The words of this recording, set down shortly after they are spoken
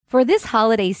For this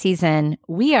holiday season,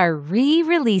 we are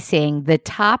re-releasing the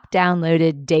top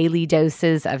downloaded daily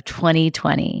doses of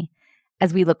 2020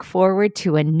 as we look forward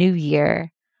to a new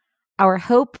year. Our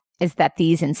hope is that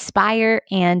these inspire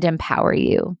and empower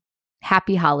you.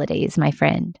 Happy holidays, my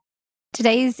friend.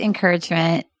 Today's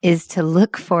encouragement is to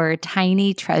look for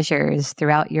tiny treasures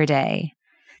throughout your day,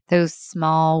 those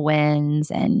small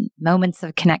wins and moments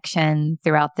of connection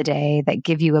throughout the day that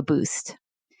give you a boost.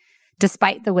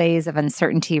 Despite the waves of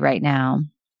uncertainty right now,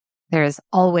 there is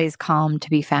always calm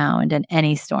to be found in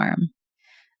any storm.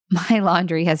 My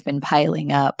laundry has been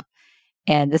piling up,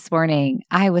 and this morning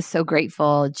I was so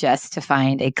grateful just to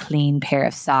find a clean pair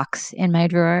of socks in my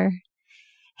drawer.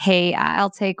 Hey,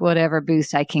 I'll take whatever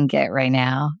boost I can get right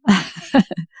now.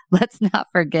 Let's not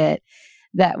forget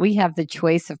that we have the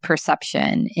choice of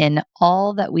perception in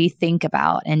all that we think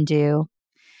about and do.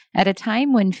 At a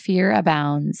time when fear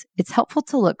abounds, it's helpful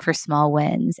to look for small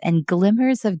wins and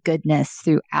glimmers of goodness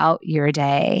throughout your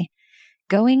day.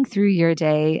 Going through your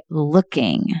day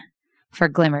looking for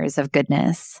glimmers of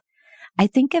goodness. I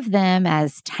think of them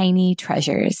as tiny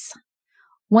treasures.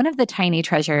 One of the tiny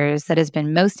treasures that has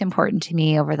been most important to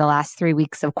me over the last 3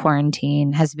 weeks of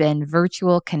quarantine has been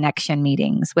virtual connection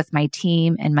meetings with my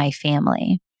team and my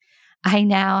family. I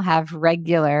now have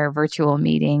regular virtual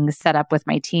meetings set up with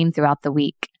my team throughout the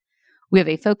week. We have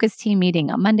a focus team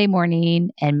meeting on Monday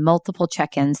morning and multiple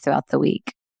check-ins throughout the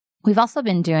week. We've also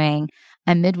been doing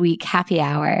a midweek happy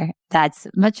hour that's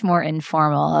much more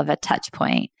informal of a touch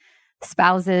point.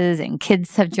 Spouses and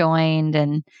kids have joined,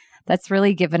 and that's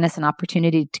really given us an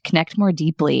opportunity to connect more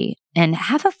deeply and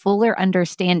have a fuller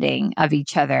understanding of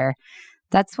each other.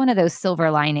 That's one of those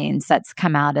silver linings that's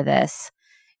come out of this.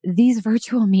 These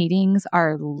virtual meetings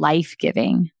are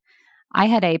life-giving. I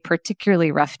had a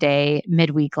particularly rough day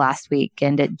midweek last week,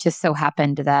 and it just so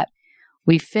happened that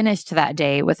we finished that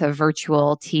day with a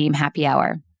virtual team happy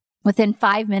hour. Within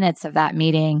 5 minutes of that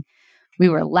meeting, we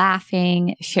were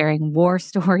laughing, sharing war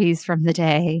stories from the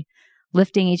day,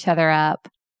 lifting each other up.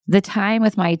 The time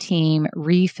with my team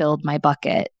refilled my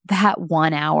bucket. That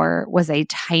 1 hour was a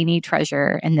tiny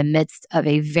treasure in the midst of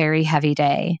a very heavy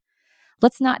day.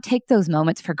 Let's not take those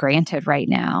moments for granted right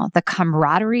now. The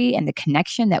camaraderie and the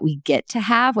connection that we get to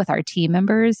have with our team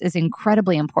members is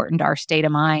incredibly important to our state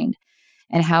of mind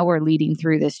and how we're leading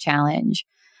through this challenge.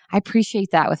 I appreciate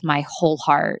that with my whole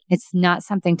heart. It's not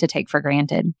something to take for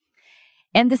granted.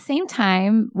 And the same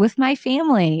time with my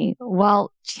family,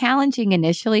 while challenging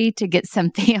initially to get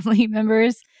some family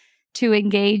members to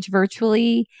engage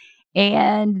virtually,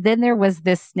 and then there was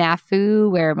this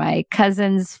snafu where my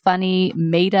cousin's funny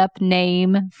made-up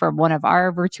name from one of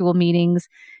our virtual meetings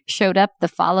showed up the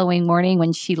following morning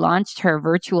when she launched her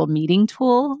virtual meeting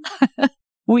tool.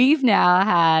 We've now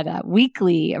had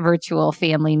weekly virtual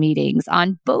family meetings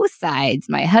on both sides,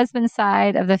 my husband's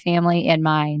side of the family and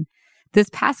mine. This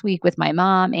past week with my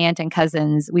mom, aunt, and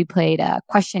cousins, we played a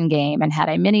question game and had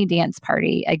a mini dance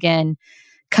party. Again,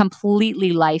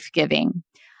 completely life-giving.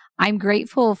 I'm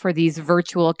grateful for these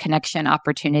virtual connection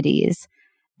opportunities.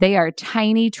 They are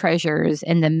tiny treasures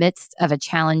in the midst of a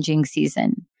challenging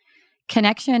season.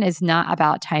 Connection is not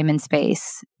about time and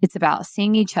space. It's about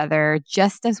seeing each other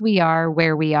just as we are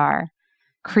where we are,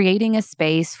 creating a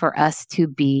space for us to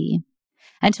be.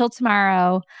 Until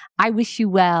tomorrow, I wish you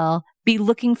well. Be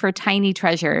looking for tiny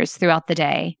treasures throughout the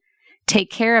day.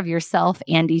 Take care of yourself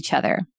and each other.